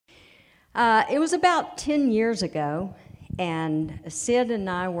It was about 10 years ago, and Sid and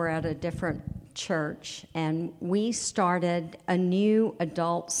I were at a different church, and we started a new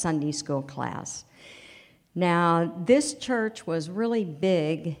adult Sunday school class. Now, this church was really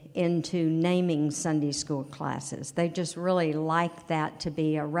big into naming Sunday school classes. They just really liked that to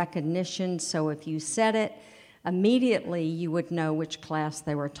be a recognition, so if you said it, immediately you would know which class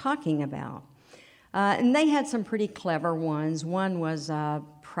they were talking about. And they had some pretty clever ones. One was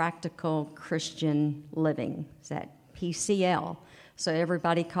Practical Christian Living, is that PCL? So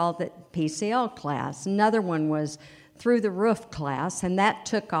everybody called it PCL class. Another one was Through the Roof class, and that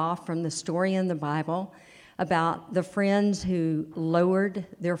took off from the story in the Bible about the friends who lowered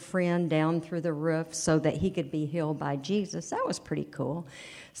their friend down through the roof so that he could be healed by Jesus. That was pretty cool.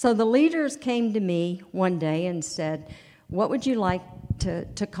 So the leaders came to me one day and said, "What would you like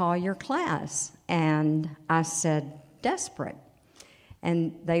to call your class?" And I said, "Desperate."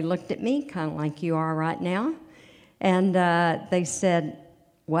 And they looked at me kind of like you are right now. And they said,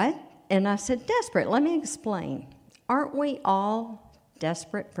 "What?" And I said, "Desperate. Let me explain. Aren't we all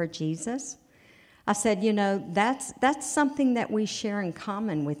desperate for Jesus?" I said, that's something that we share in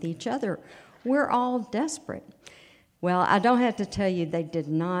common with each other. We're all desperate. Well, I don't have to tell you they did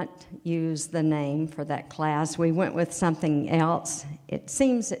not use the name for that class. We went with something else. It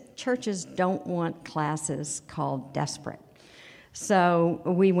seems that churches don't want classes called desperate. So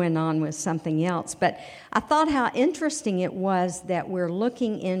we went on with something else. But I thought how interesting it was that we're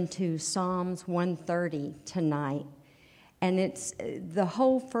looking into Psalms 130 tonight. And it's the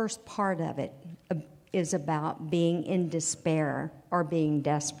whole first part of it is about being in despair or being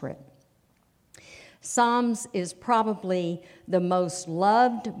desperate. Psalms is probably the most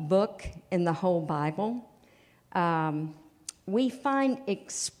loved book in the whole Bible. We find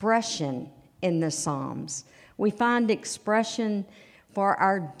expression in the Psalms. We find expression for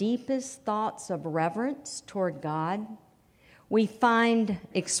our deepest thoughts of reverence toward God. We find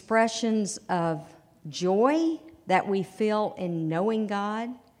expressions of joy that we feel in knowing God.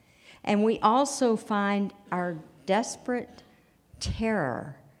 And we also find our desperate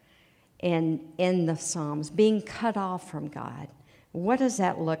terror in the Psalms, being cut off from God. What does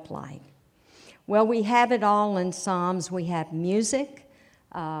that look like? Well, we have it all in Psalms. We have music,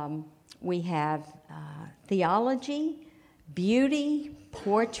 we have theology, beauty,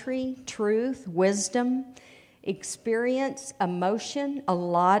 poetry, truth, wisdom, experience, emotion, a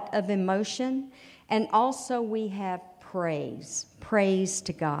lot of emotion, and also we have praise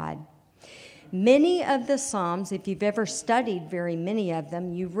to God. Many of the Psalms, if you've ever studied very many of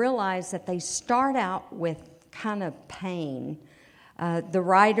them, you realize that they start out with kind of pain. The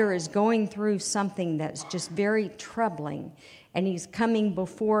writer is going through something that's just very troubling, and he's coming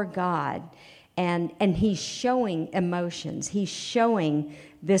before God, and he's showing emotions. He's showing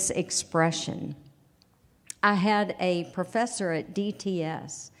this expression. I had a professor at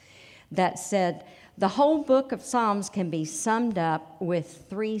DTS that said, the whole book of Psalms can be summed up with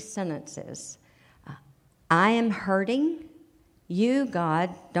 3 sentences. I am hurting, you,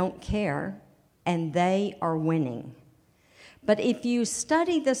 God, don't care, and they are winning. But if you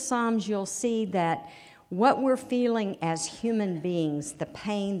study the Psalms, you'll see that what we're feeling as human beings, the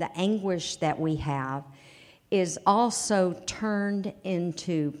pain, the anguish that we have, is also turned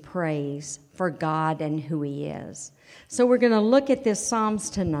into praise for God and who He is. So we're going to look at this Psalms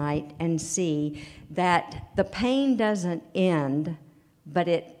tonight and see that the pain doesn't end, but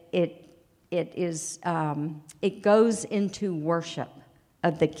it goes into worship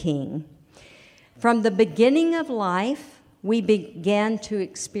of the King. From the beginning of life, we began to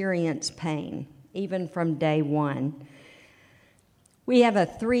experience pain, even from day one. We have a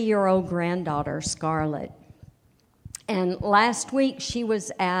 3-year-old granddaughter, Scarlett. And last week, she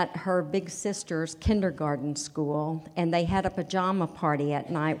was at her big sister's kindergarten school, and they had a pajama party at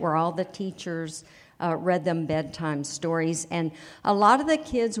night where all the teachers read them bedtime stories. And a lot of the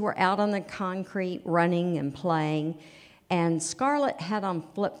kids were out on the concrete running and playing, and Scarlett had on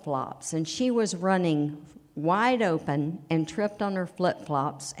flip-flops, and she was running wide open and tripped on her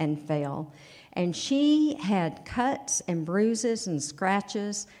flip-flops and fell. And she had cuts and bruises and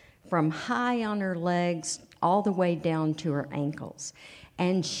scratches from high on her legs all the way down to her ankles.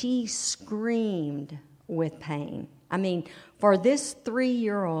 And she screamed with pain. I mean, for this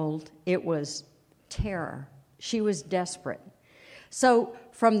 3-year-old, it was terror. She was desperate. So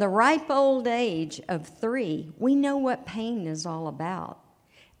from the ripe old age of 3, we know what pain is all about.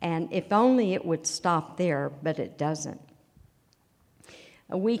 And if only it would stop there, but it doesn't.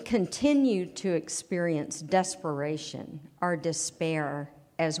 We continue to experience desperation or despair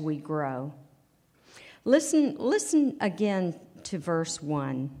as we grow. Listen again to verse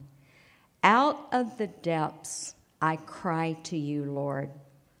 1. Out of the depths I cry to you, Lord.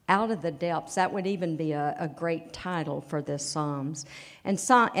 Out of the depths. That would even be a great title for this Psalms. And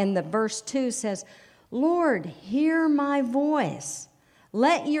the verse 2 says, Lord, hear my voice.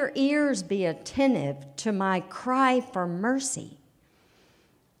 Let your ears be attentive to my cry for mercy.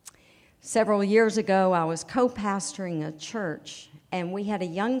 Several years ago, I was co-pastoring a church, and we had a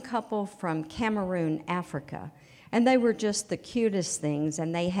young couple from Cameroon, Africa. And they were just the cutest things,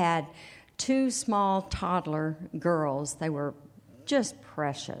 and they had 2 small toddler girls. They were just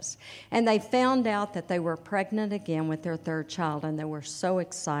precious. And they found out that they were pregnant again with their 3rd child, and they were so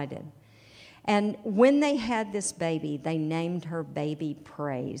excited. And when they had this baby, they named her Baby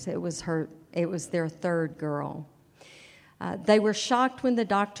Praise. It was their 3rd girl. They were shocked when the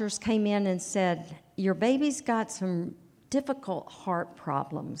doctors came in and said, your baby's got some difficult heart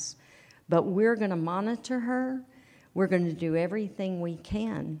problems, but we're going to monitor her. We're going to do everything we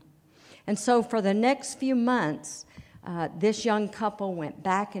can. And so for the next few months, this young couple went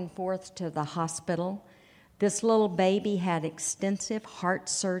back and forth to the hospital. This little baby had extensive heart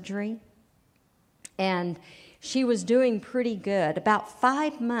surgery, and she was doing pretty good. About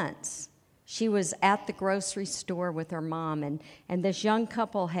 5 months, she was at the grocery store with her mom, and this young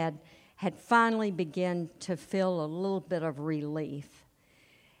couple had finally begun to feel a little bit of relief.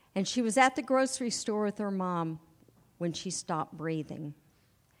 And she was at the grocery store with her mom when she stopped breathing,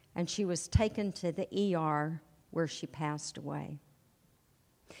 and she was taken to the ER where she passed away.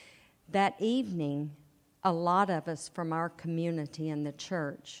 That evening, a lot of us from our community and the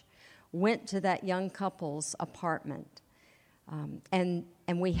church went to that young couple's apartment, and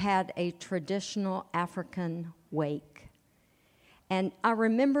we had a traditional African wake. And I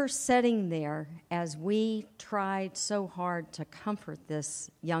remember sitting there as we tried so hard to comfort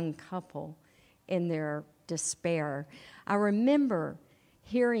this young couple in their despair. I remember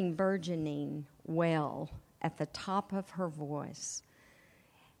hearing Virginine wail at the top of her voice.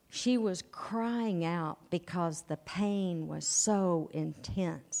 She was crying out because the pain was so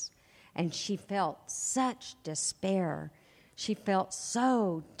intense, and she felt such despair. She felt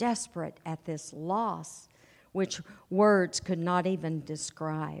so desperate at this loss, which words could not even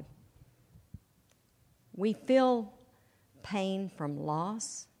describe. We feel pain from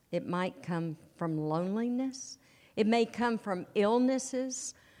loss. It might come from loneliness. It may come from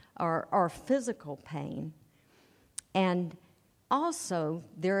illnesses or physical pain. And also,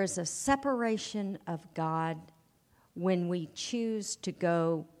 there is a separation of God when we choose to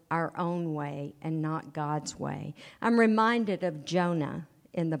go our own way and not God's way. I'm reminded of Jonah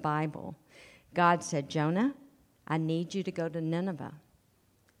in the Bible. God said, Jonah, I need you to go to Nineveh.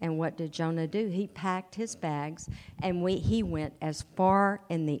 And what did Jonah do? He packed his bags, and he went as far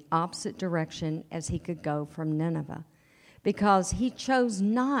in the opposite direction as he could go from Nineveh, because he chose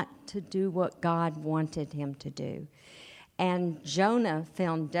not to do what God wanted him to do. And Jonah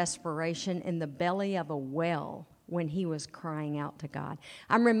found desperation in the belly of a well when he was crying out to God.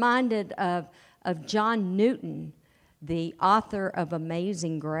 I'm reminded of John Newton, the author of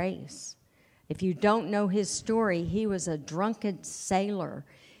Amazing Grace. If you don't know his story, he was a drunken sailor.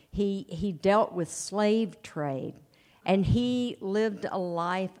 He dealt with slave trade, and he lived a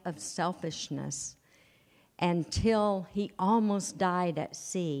life of selfishness until he almost died at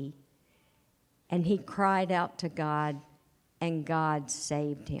sea. And he cried out to God, and God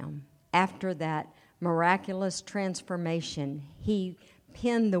saved him. After that miraculous transformation, he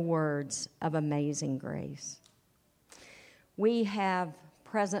penned the words of Amazing Grace. We have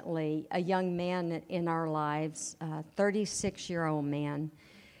presently a young man in our lives, a 36-year-old man.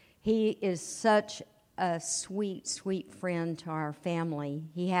 He is such a sweet, sweet friend to our family.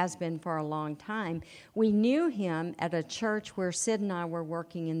 He has been for a long time. We knew him at a church where Sid and I were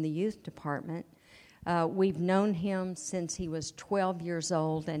working in the youth department. We've known him since he was 12 years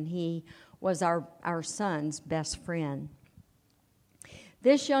old, and he was our son's best friend.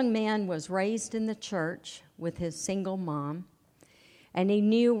 This young man was raised in the church with his single mom, and he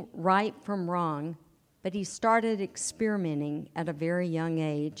knew right from wrong, but he started experimenting at a very young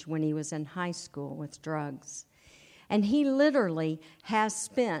age when he was in high school with drugs. And he literally has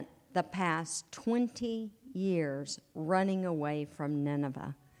spent the past 20 years running away from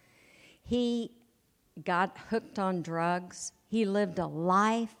Nineveh. He got hooked on drugs. He lived a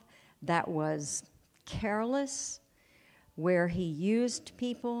life that was careless, where he used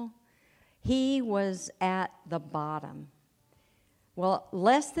people. He was at the bottom. Well,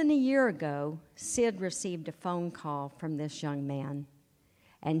 less than a year ago, Sid received a phone call from this young man,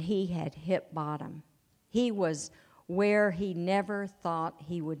 and he had hit bottom. He was where he never thought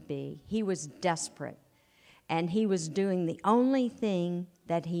he would be. He was desperate, and he was doing the only thing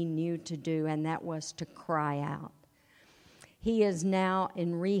that he knew to do, and that was to cry out. He is now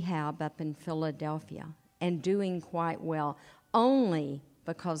in rehab up in Philadelphia and doing quite well, only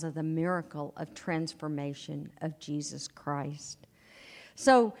because of the miracle of transformation of Jesus Christ.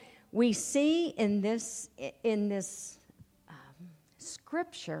 So we see in this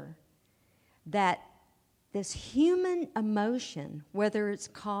scripture that this human emotion, whether it's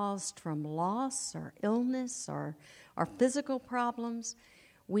caused from loss or illness or physical problems,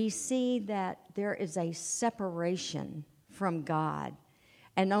 we see that there is a separation from God,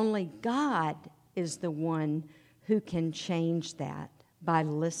 and only God is the one who can change that by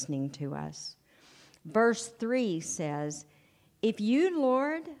listening to us. Verse 3 says, "If you,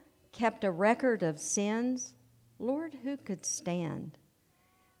 Lord, kept a record of sins, Lord, who could stand?"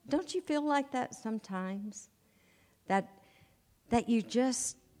 Don't you feel like that sometimes? That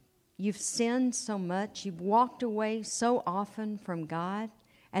you've sinned so much, you've walked away so often from God,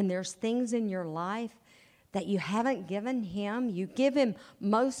 and there's things in your life that you haven't given him. You give him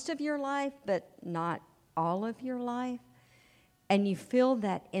most of your life, but not all of your life. And you feel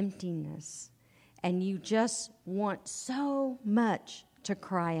that emptiness, and you just want so much to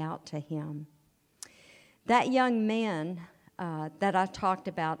cry out to him. That young man that I talked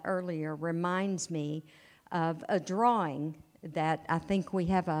about earlier reminds me of a drawing that I think we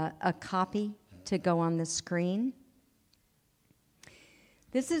have a copy to go on the screen.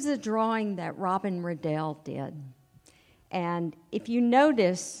 This is a drawing that Robin Riddell did. And if you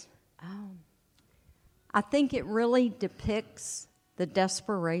notice, I think it really depicts the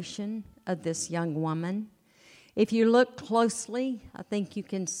desperation of this young woman. If you look closely, I think you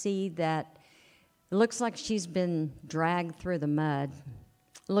can see that it looks like she's been dragged through the mud.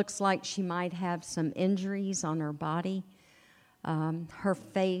 Looks like she might have some injuries on her body. Her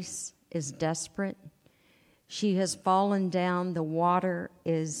face is desperate. She has fallen down. The water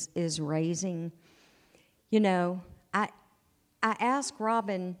is raising. You know, I asked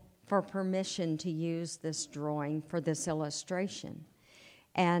Robin for permission to use this drawing for this illustration.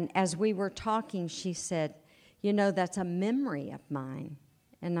 And as we were talking, she said, "You know, that's a memory of mine."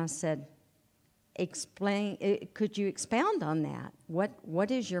 And I said, could you expound on that?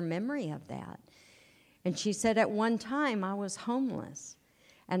 What is your memory of that? And she said, "At one time I was homeless,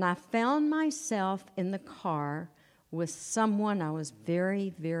 and I found myself in the car with someone I was very,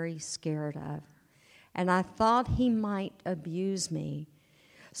 very scared of. And I thought he might abuse me.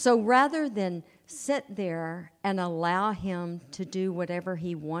 So rather than sit there and allow him to do whatever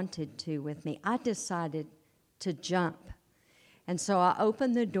he wanted to with me, I decided to jump. And so I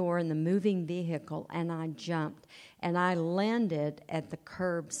opened the door in the moving vehicle, and I jumped, and I landed at the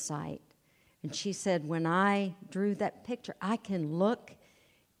curb site." And she said, "When I drew that picture, I can look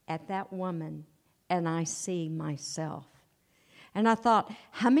at that woman, and I see myself." And I thought,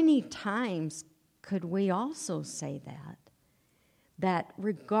 how many times could we also say that? That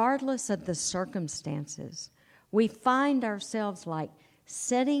regardless of the circumstances, we find ourselves like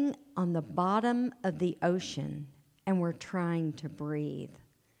sitting on the bottom of the ocean, and we're trying to breathe.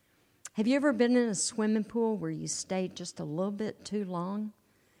 Have you ever been in a swimming pool where you stayed just a little bit too long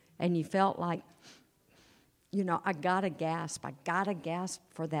and you felt like, you know, I gotta gasp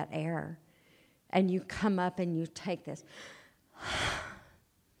for that air. And you come up and you take this.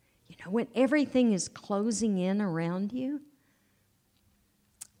 You know, when everything is closing in around you,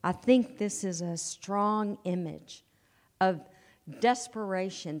 I think this is a strong image of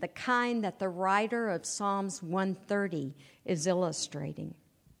desperation, the kind that the writer of Psalms 130 is illustrating.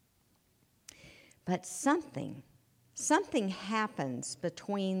 But something happens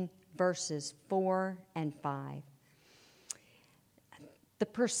between verses 4 and 5. The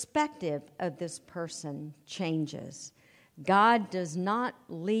perspective of this person changes. God does not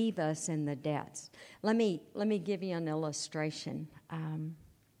leave us in the depths. Let me give you an illustration.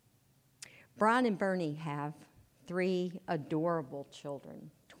 Brian and Bernie have 3 adorable children,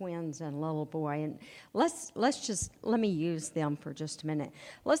 twins and a little boy. And let me use them for just a minute.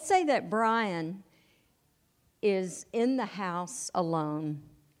 Let's say that Brian is in the house alone,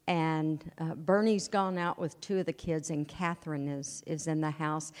 and Bernie's gone out with 2 of the kids, and Catherine is in the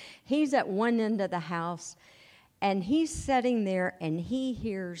house. He's at one end of the house, and he's sitting there, and he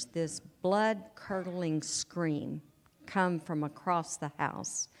hears this blood-curdling scream come from across the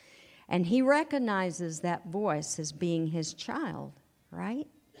house. And he recognizes that voice as being his child, right?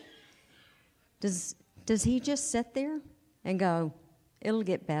 Does he just sit there and go, "It'll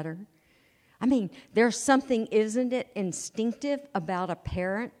get better"? I mean, there's something, isn't it, instinctive about a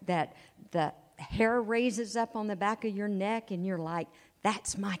parent that the hair raises up on the back of your neck and you're like,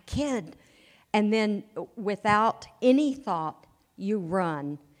 "That's my kid." And then without any thought, you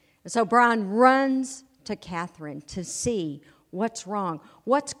run. So Brian runs to Catherine to see what's wrong,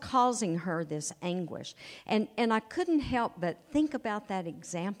 what's causing her this anguish. And I couldn't help but think about that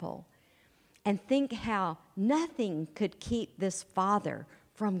example and think how nothing could keep this father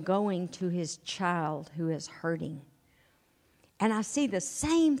from going to his child who is hurting. And I see the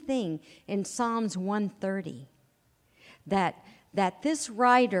same thing in Psalms 130, that this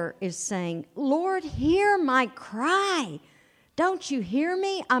writer is saying, Lord, hear my cry. Don't you hear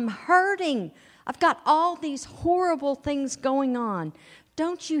me? I'm hurting. I've got all these horrible things going on.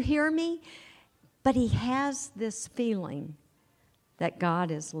 Don't you hear me? But he has this feeling that God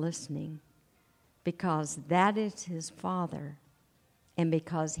is listening because that is his father and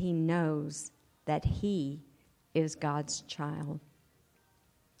because he knows that he is God's child.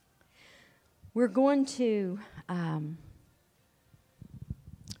 We're going to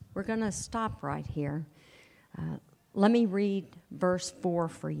stop right here. Let me read verse 4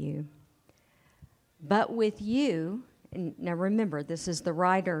 for you. But with you, and now remember, this is the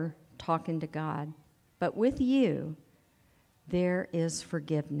writer talking to God, but with you there is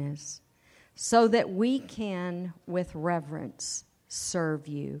forgiveness, so that we can with reverence serve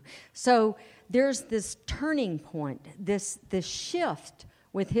you. So there's this turning point, this shift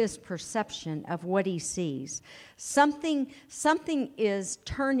with his perception of what he sees. Something is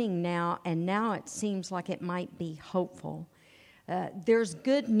turning now, and now it seems like it might be hopeful. There's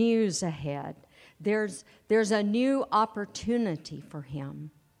good news ahead. There's a new opportunity for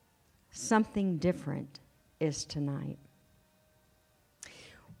him. Something different is tonight.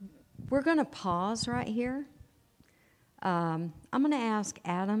 We're going to pause right here. I'm going to ask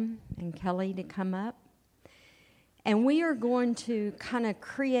Adam and Kelly to come up. And we are going to kind of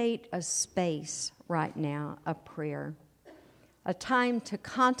create a space right now of prayer, a time to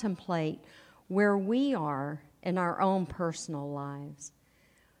contemplate where we are in our own personal lives.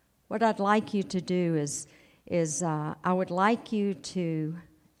 What I'd like you to do is I would like you to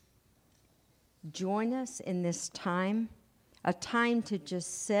join us in this time, a time to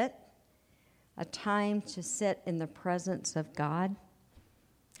just sit, a time to sit in the presence of God,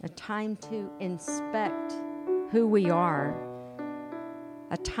 a time to inspect who we are,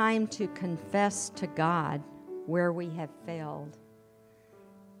 a time to confess to God where we have failed,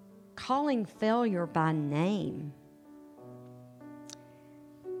 calling failure by name.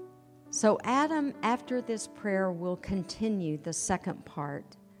 So Adam, after this prayer, will continue the second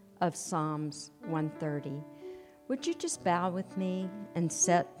part of Psalms 130. Would you just bow with me and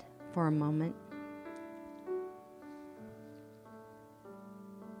sit for a moment?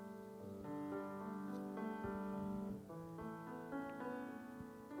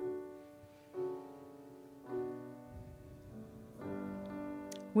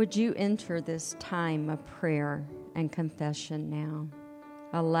 Would you enter this time of prayer and confession now,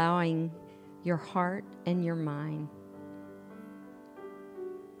 allowing your heart and your mind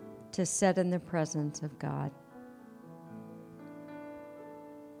to sit in the presence of God?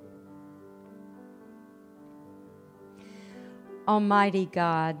 Almighty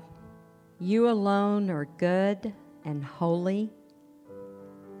God, you alone are good and holy.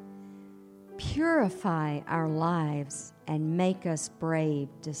 Purify our lives and make us brave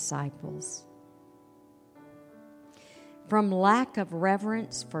disciples. From lack of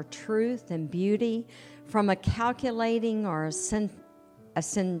reverence for truth and beauty, from a calculating or a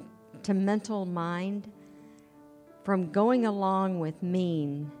sentimental mind, from going along with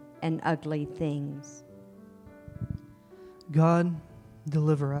mean and ugly things. God,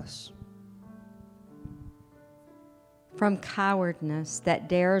 deliver us. From cowardice that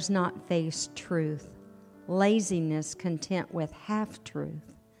dares not face truth, laziness content with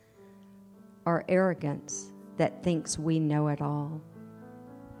half-truth, or arrogance that thinks we know it all.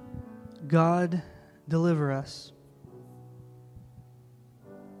 God, deliver us.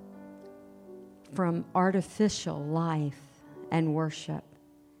 From artificial life and worship,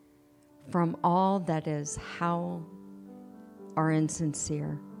 from all that is foul or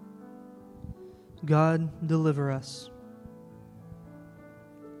insincere. God, deliver us.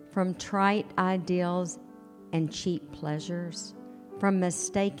 From trite ideals and cheap pleasures, from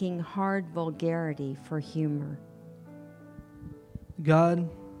mistaking hard vulgarity for humor. God,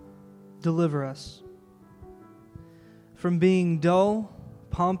 deliver us. From being dull,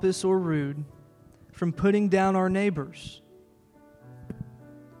 pompous, or rude, from putting down our neighbors.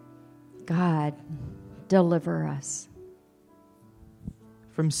 God, deliver us.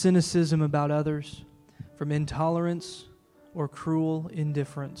 From cynicism about others, from intolerance or cruel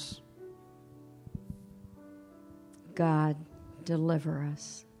indifference. God, deliver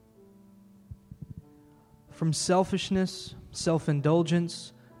us. From selfishness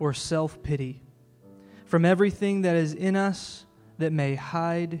self-indulgence, or self-pity. From everything that is in us that may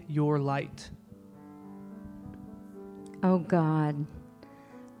hide your light. O God,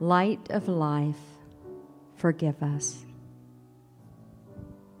 light of life, forgive us.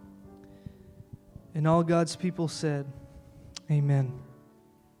 And all God's people said, Amen.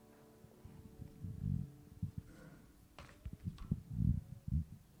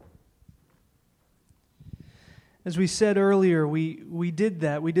 As we said earlier, we did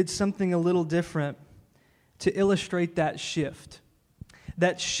that. We did something a little different to illustrate that shift.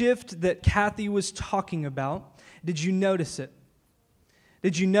 That shift that Kathy was talking about. Did you notice it?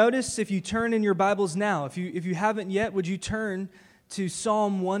 Did you notice, if you turn in your Bibles now, if you haven't yet, would you turn to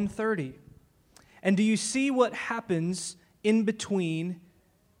Psalm 130? And do you see what happens in between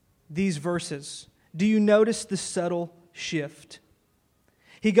these verses? Do you notice the subtle shift?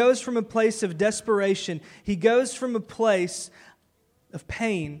 He goes from a place of desperation. He goes from a place of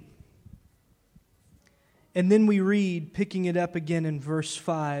pain. And then we read, picking it up again in verse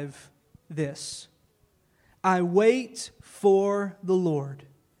 5, this. I wait for the Lord.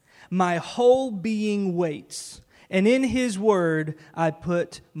 My whole being waits, and in His word I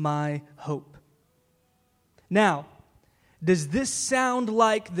put my hope. Now, does this sound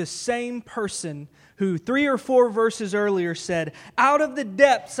like the same person who 3 or 4 verses earlier said, out of the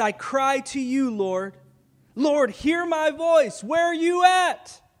depths I cry to you, Lord. Lord, hear my voice. Where are you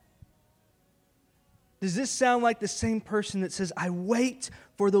at? Does this sound like the same person that says, I wait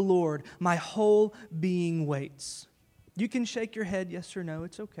for the Lord. My whole being waits. You can shake your head, yes or no.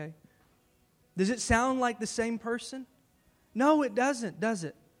 It's okay. Does it sound like the same person? No, it doesn't, does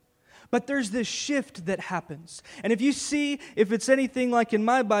it? But there's this shift that happens. And if you see, if it's anything like in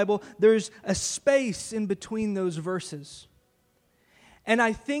my Bible, there's a space in between those verses. And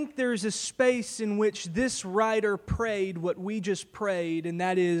I think there's a space in which this writer prayed what we just prayed, and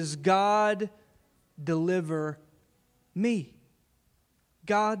that is, God, deliver me.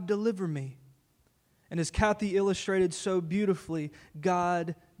 God, deliver me. And as Kathy illustrated so beautifully,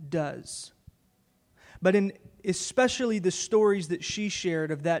 God does. But in especially the stories that she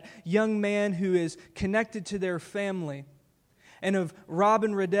shared of that young man who is connected to their family, and of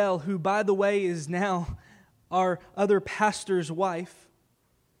Robin Riddell, who, by the way, is now our other pastor's wife,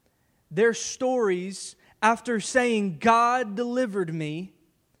 their stories, after saying, God delivered me,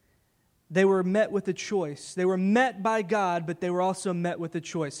 they were met with a choice. They were met by God, but they were also met with a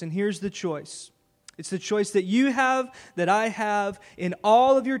choice. And here's the choice. It's the choice that you have, that I have, in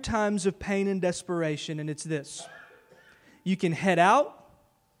all of your times of pain and desperation, and it's this. You can head out,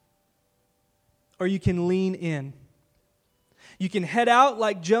 or you can lean in. You can head out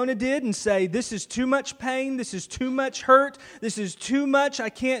like Jonah did and say, this is too much pain, this is too much hurt, this is too much, I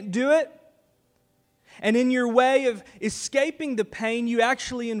can't do it. And in your way of escaping the pain, you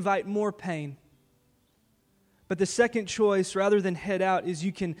actually invite more pain. But the second choice, rather than head out, is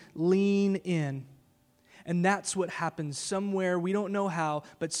you can lean in. And that's what happens somewhere, we don't know how,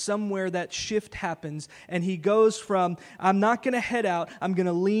 but somewhere that shift happens. And he goes from, I'm not going to head out, I'm going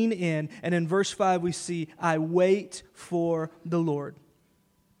to lean in. And in verse 5 we see, I wait for the Lord.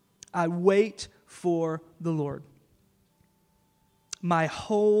 I wait for the Lord. My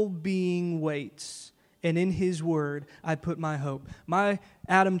whole being waits, and in His word I put my hope. My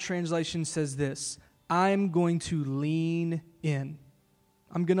Adam translation says this, I'm going to lean in.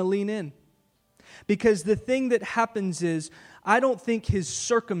 I'm going to lean in. Because the thing that happens is, I don't think his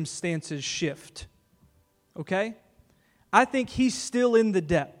circumstances shift. Okay? I think he's still in the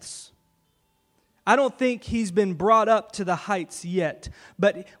depths. I don't think he's been brought up to the heights yet.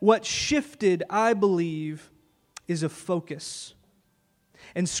 But what shifted, I believe, is a focus.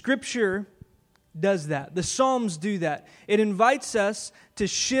 And Scripture does that. The Psalms do that. It invites us to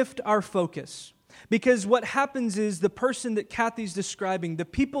shift our focus. Because what happens is the person that Kathy's describing, the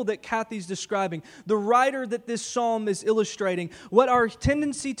people that Kathy's describing, the writer that this psalm is illustrating, what our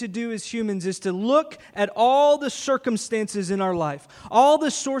tendency to do as humans is to look at all the circumstances in our life, all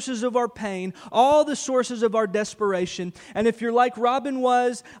the sources of our pain, all the sources of our desperation. And if you're like Robin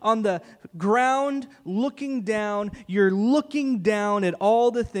was on the ground looking down, you're looking down at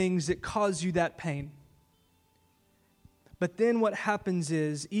all the things that cause you that pain. But then what happens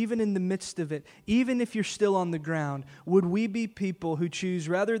is, even in the midst of it, even if you're still on the ground, would we be people who choose,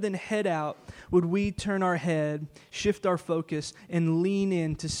 rather than head out, would we turn our head, shift our focus, and lean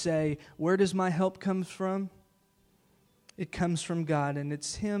in to say, where does my help come from? It comes from God, and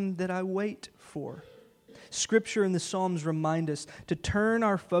it's Him that I wait for. Scripture and the Psalms remind us to turn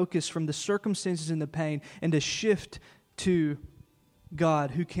our focus from the circumstances and the pain and to shift to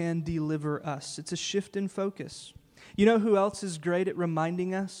God who can deliver us. It's a shift in focus. You know who else is great at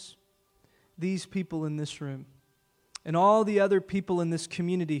reminding us? These people in this room. And all the other people in this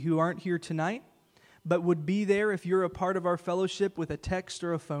community who aren't here tonight, but would be there if you're a part of our fellowship with a text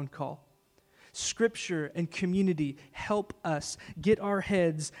or a phone call. Scripture and community help us get our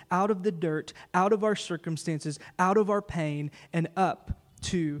heads out of the dirt, out of our circumstances, out of our pain, and up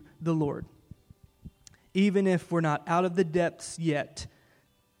to the Lord. Even if we're not out of the depths yet,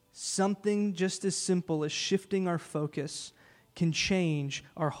 something just as simple as shifting our focus can change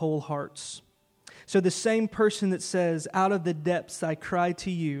our whole hearts. So the same person that says, out of the depths I cry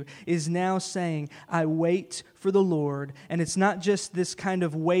to you, is now saying, I wait for the Lord. And it's not just this kind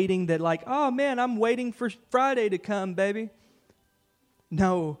of waiting that like, oh man, I'm waiting for Friday to come, baby.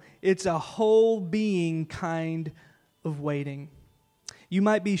 No, it's a whole being kind of waiting. You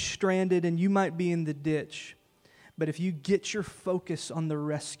might be stranded and you might be in the ditch, but if you get your focus on the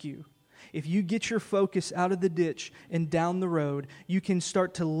rescue, if you get your focus out of the ditch and down the road, you can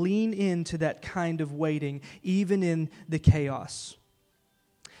start to lean into that kind of waiting, even in the chaos.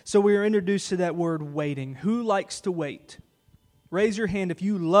 So we are introduced to that word waiting. Who likes to wait? Raise your hand if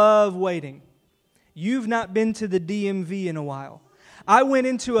you love waiting. You've not been to the DMV in a while. I went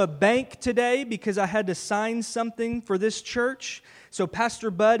into a bank today because I had to sign something for this church. So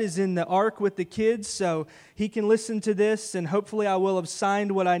Pastor Bud is in the ark with the kids, so he can listen to this, and hopefully I will have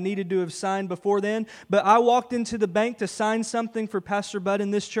signed what I needed to have signed before then. But I walked into the bank to sign something for Pastor Bud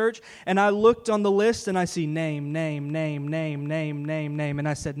in this church, and I looked on the list, and I see name, and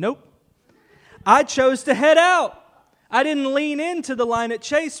I said, nope. I chose to head out. I didn't lean into the line at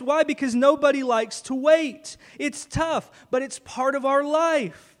Chase. Why? Because nobody likes to wait. It's tough, but it's part of our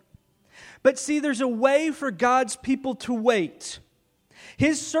life. But see, there's a way for God's people to wait.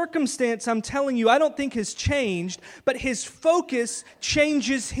 His circumstance, I'm telling you, I don't think has changed, but his focus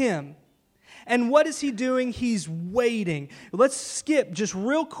changes him. And what is he doing? He's waiting. Let's skip just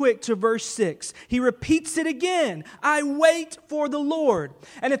real quick to verse 6. He repeats it again. I wait for the Lord.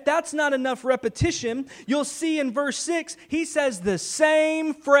 And if that's not enough repetition, you'll see in verse 6, he says the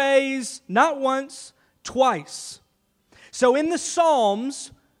same phrase, not once, twice. So in the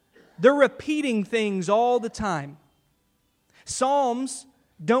Psalms, they're repeating things all the time. Psalms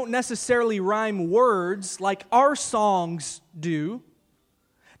don't necessarily rhyme words like our songs do.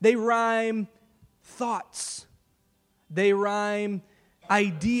 They rhyme thoughts. They rhyme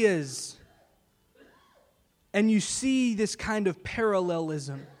ideas. And you see this kind of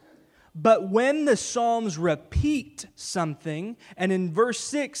parallelism. But when the Psalms repeat something, and in verse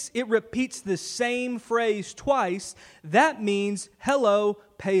 6 it repeats the same phrase twice, that means, hello,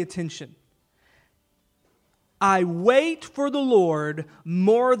 pay attention. I wait for the Lord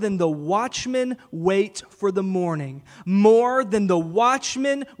more than the watchmen wait for the morning. More than the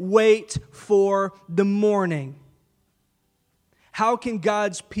watchmen wait for the morning. How can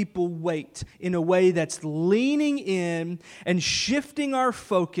God's people wait in a way that's leaning in and shifting our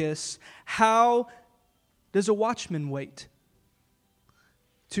focus? How does a watchman wait?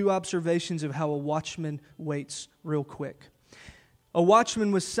 2 observations of how a watchman waits real quick. A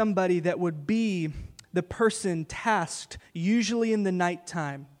watchman was somebody that would be the person tasked, usually in the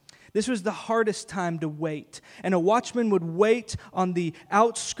nighttime. This was the hardest time to wait. And a watchman would wait on the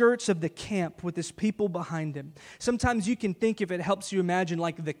outskirts of the camp with his people behind him. Sometimes you can think, if it helps you imagine,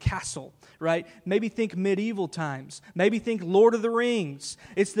 like the castle, right? Maybe think medieval times. Maybe think Lord of the Rings.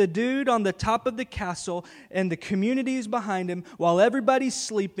 It's the dude on the top of the castle and the community is behind him while everybody's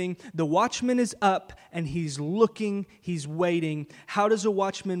sleeping. The watchman is up and he's looking, he's waiting. How does a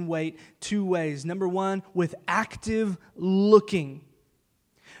watchman wait? 2 ways. Number 1, with active looking.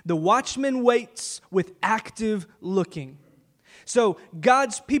 The watchman waits with active looking. So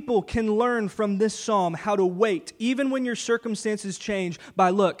God's people can learn from this psalm how to wait, even when your circumstances change,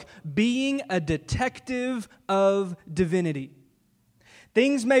 by, being a detective of divinity.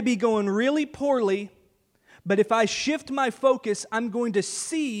 Things may be going really poorly, but if I shift my focus, I'm going to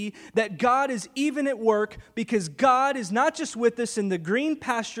see that God is even at work, because God is not just with us in the green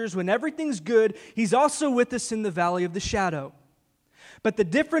pastures when everything's good, He's also with us in the valley of the shadow. But the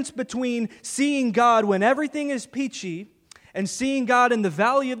difference between seeing God when everything is peachy and seeing God in the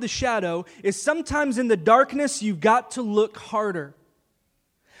valley of the shadow is sometimes in the darkness you've got to look harder.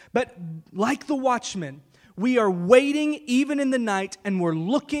 But like the watchman, we are waiting even in the night, and we're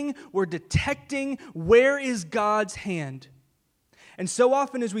looking, we're detecting, where is God's hand? And so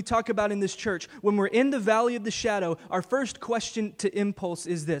often as we talk about in this church, when we're in the valley of the shadow, our first question to impulse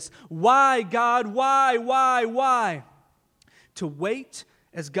is this: why, God, why? To wait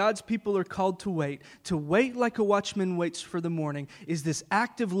as God's people are called to wait like a watchman waits for the morning, is this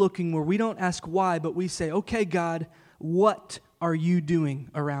active looking where we don't ask why, but we say, okay, God, what are you doing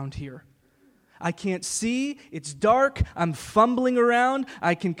around here? I can't see, it's dark, I'm fumbling around,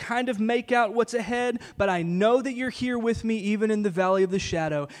 I can kind of make out what's ahead, but I know that you're here with me even in the valley of the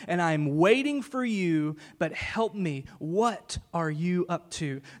shadow, and I'm waiting for you, but help me. What are you up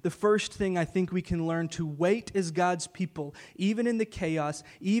to? The first thing I think we can learn to wait as God's people, even in the chaos,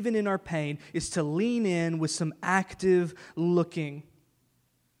 even in our pain, is to lean in with some active looking.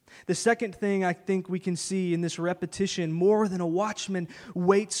 The second thing I think we can see in this repetition, more than a watchman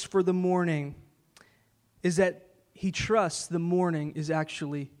waits for the morning, is that he trusts the morning is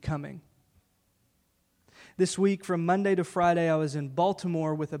actually coming. This week, from Monday to Friday, I was in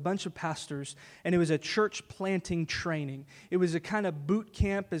Baltimore with a bunch of pastors, and it was a church planting training. It was a kind of boot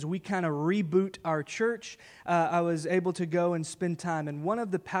camp as we kind of reboot our church. I was able to go and spend time, and one of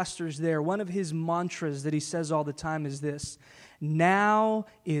the pastors there, one of his mantras that he says all the time is this: now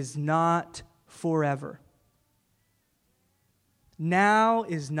is not forever. Now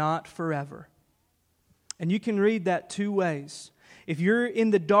is not forever. And you can read that two ways. If you're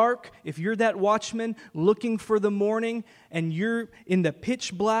in the dark, if you're that watchman looking for the morning, and you're in the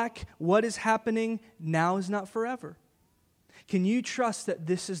pitch black, what is happening? Now is not forever. Can you trust that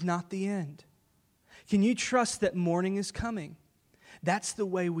this is not the end? Can you trust that morning is coming? That's the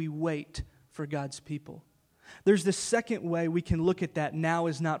way we wait for God's people. There's the second way we can look at that now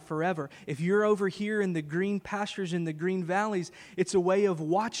is not forever. If you're over here in the green pastures, in the green valleys, it's a way of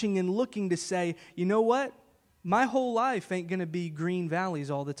watching and looking to say, you know what? My whole life ain't going to be green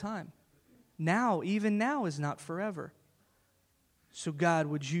valleys all the time. Now, even now is not forever. So God,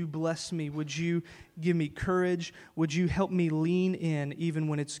 would you bless me? Would you give me courage? Would you help me lean in even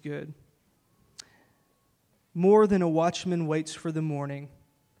when it's good? More than a watchman waits for the morning.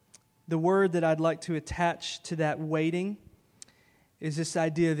 The word that I'd like to attach to that waiting is this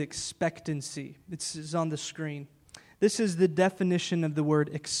idea of expectancy. It's on the screen. This is the definition of the word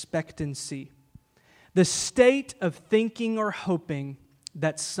expectancy. The state of thinking or hoping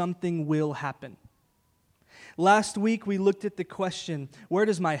that something will happen. Last week we looked at the question, where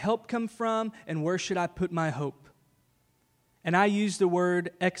does my help come from and where should I put my hope? And I used the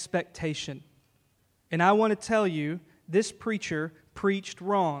word expectation. And I want to tell you, this preacher preached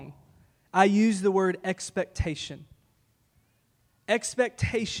wrong. I use the word expectation.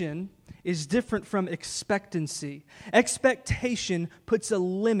 Expectation is different from expectancy. Expectation puts a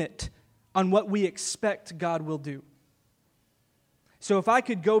limit on what we expect God will do. So if I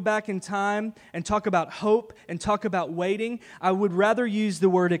could go back in time and talk about hope and talk about waiting, I would rather use the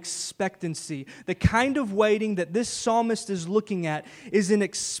word expectancy. The kind of waiting that this psalmist is looking at is an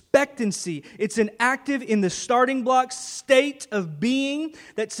expectancy. It's an active, in the starting block state of being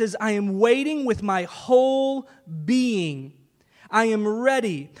that says, I am waiting with my whole being. I am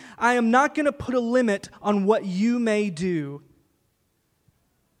ready. I am not going to put a limit on what you may do.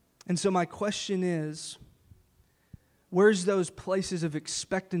 And so my question is, where's those places of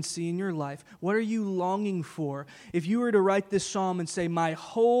expectancy in your life? What are you longing for? If you were to write this psalm and say, my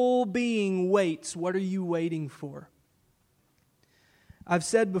whole being waits, what are you waiting for? I've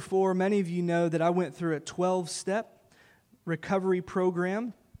said before, many of you know that I went through a 12-step recovery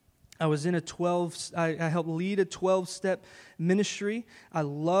program. I was in I helped lead a 12-step ministry. I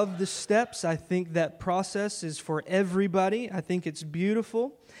love the steps. I think that process is for everybody. I think it's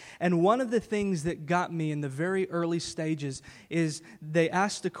beautiful. And one of the things that got me in the very early stages is they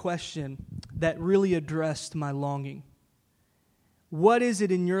asked a question that really addressed my longing. What is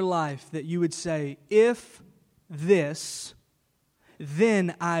it in your life that you would say, if this,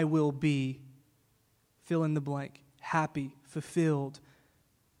 then I will be, fill in the blank, happy, fulfilled,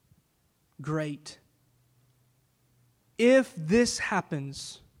 great. If this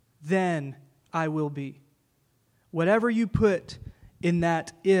happens, then I will be. Whatever you put in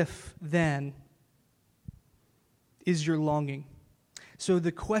that if, then, is your longing. So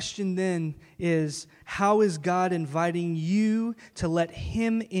the question then is, how is God inviting you to let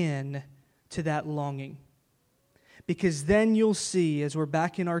Him in to that longing? Because then you'll see, as we're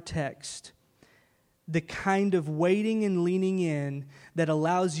back in our text, the kind of waiting and leaning in that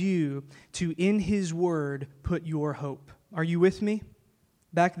allows you to, in His Word, put your hope. Are you with me?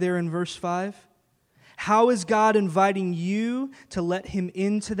 Back there in verse 5. How is God inviting you to let Him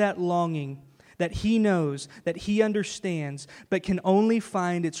into that longing that He knows, that He understands, but can only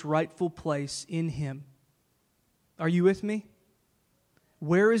find its rightful place in Him? Are you with me?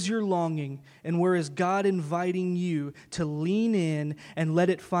 Where is your longing, and where is God inviting you to lean in and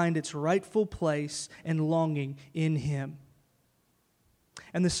let it find its rightful place and longing in Him?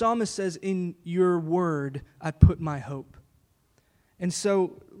 And the psalmist says, in your word, I put my hope. And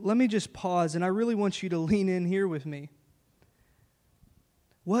so let me just pause, and I really want you to lean in here with me.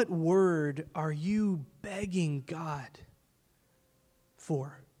 What word are you begging God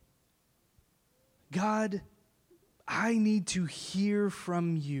for? God, I need to hear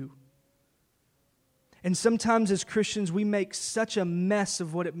from you. And sometimes as Christians, we make such a mess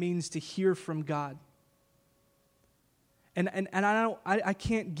of what it means to hear from God. And I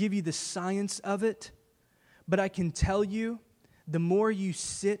can't give you the science of it, but I can tell you, the more you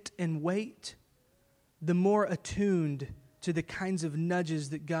sit and wait, the more attuned to the kinds of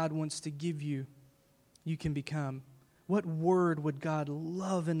nudges that God wants to give you, you can become. What word would God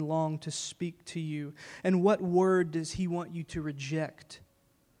love and long to speak to you? And what word does He want you to reject?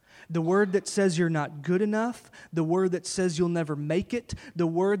 The word that says you're not good enough, the word that says you'll never make it, the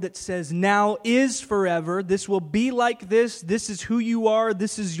word that says now is forever, this will be like this is who you are,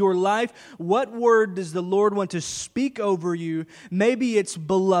 this is your life. What word does the Lord want to speak over you? Maybe it's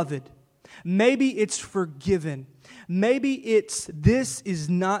beloved. Maybe it's forgiven. Maybe it's this is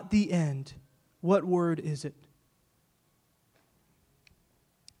not the end. What word is it?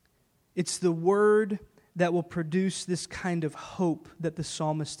 It's the word that will produce this kind of hope that the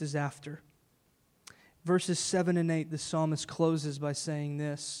psalmist is after. Verses 7 and 8, the psalmist closes by saying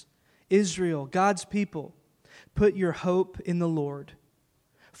this: Israel, God's people, put your hope in the Lord.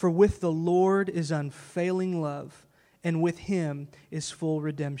 For with the Lord is unfailing love, and with Him is full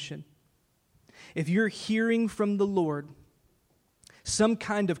redemption. If you're hearing from the Lord some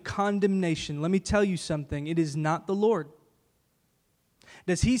kind of condemnation, let me tell you something, it is not the Lord.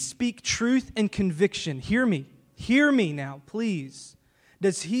 Does He speak truth and conviction? Hear me now, please.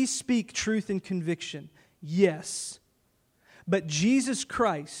 Does He speak truth and conviction? Yes. But Jesus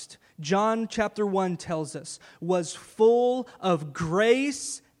Christ, John chapter 1 tells us, was full of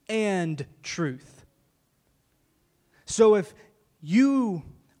grace and truth. So if you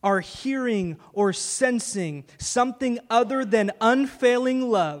are hearing or sensing something other than unfailing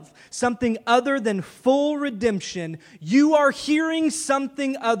love, something other than full redemption, you are hearing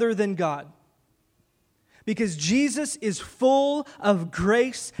something other than God. Because Jesus is full of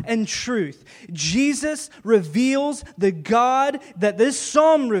grace and truth. Jesus reveals the God that this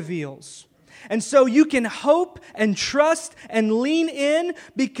psalm reveals. And so you can hope and trust and lean in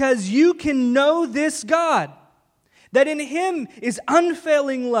because you can know this God. That in Him is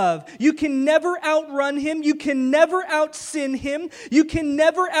unfailing love. You can never outrun Him. You can never out-sin Him. You can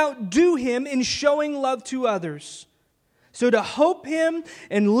never outdo Him in showing love to others. So to hope Him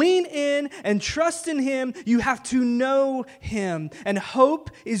and lean in and trust in Him, you have to know Him. And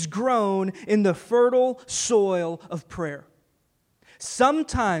hope is grown in the fertile soil of prayer.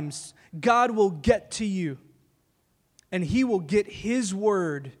 Sometimes God will get to you and He will get His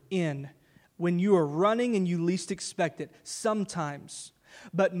word in when you are running and you least expect it. Sometimes.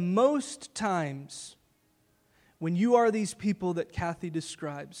 But most times, when you are these people that Kathy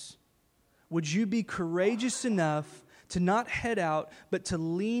describes, would you be courageous enough to not head out, but to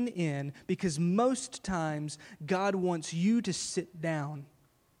lean in? Because most times, God wants you to sit down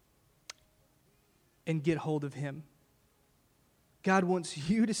and get hold of Him. God wants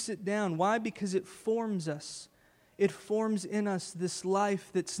you to sit down. Why? Because it forms us. It forms in us this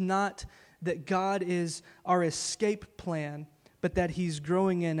life that's not that God is our escape plan, but that He's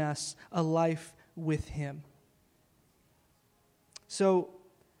growing in us a life with Him. So,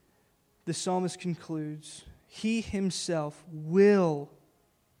 the psalmist concludes, He Himself will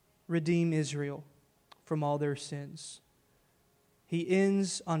redeem Israel from all their sins. He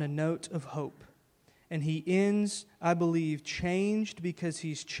ends on a note of hope. And he ends, I believe, changed because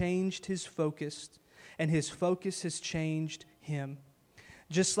He's changed His focus, and His focus has changed Him.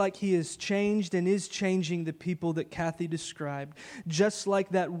 Just like He has changed and is changing the people that Kathy described. Just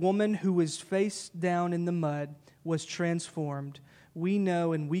like that woman who was face down in the mud was transformed. We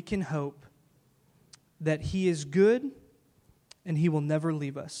know and we can hope that He is good and He will never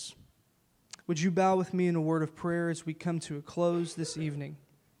leave us. Would you bow with me in a word of prayer as we come to a close this evening?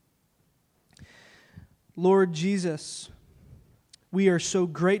 Lord Jesus, we are so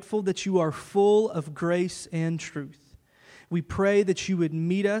grateful that You are full of grace and truth. We pray that You would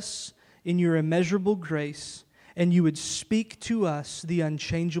meet us in Your immeasurable grace and You would speak to us the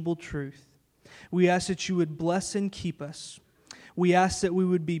unchangeable truth. We ask that You would bless and keep us. We ask that we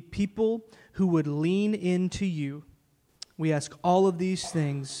would be people who would lean into You. We ask all of these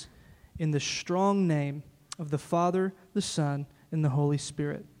things in the strong name of the Father, the Son, and the Holy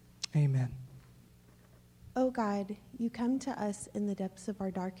Spirit. Amen. O God, You come to us in the depths of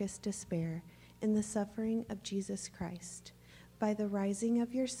our darkest despair, in the suffering of Jesus Christ. By the rising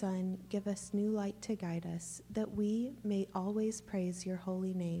of your sun, give us new light to guide us, that we may always praise your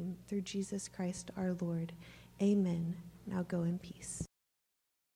holy name, through Jesus Christ our Lord. Amen. Now go in peace.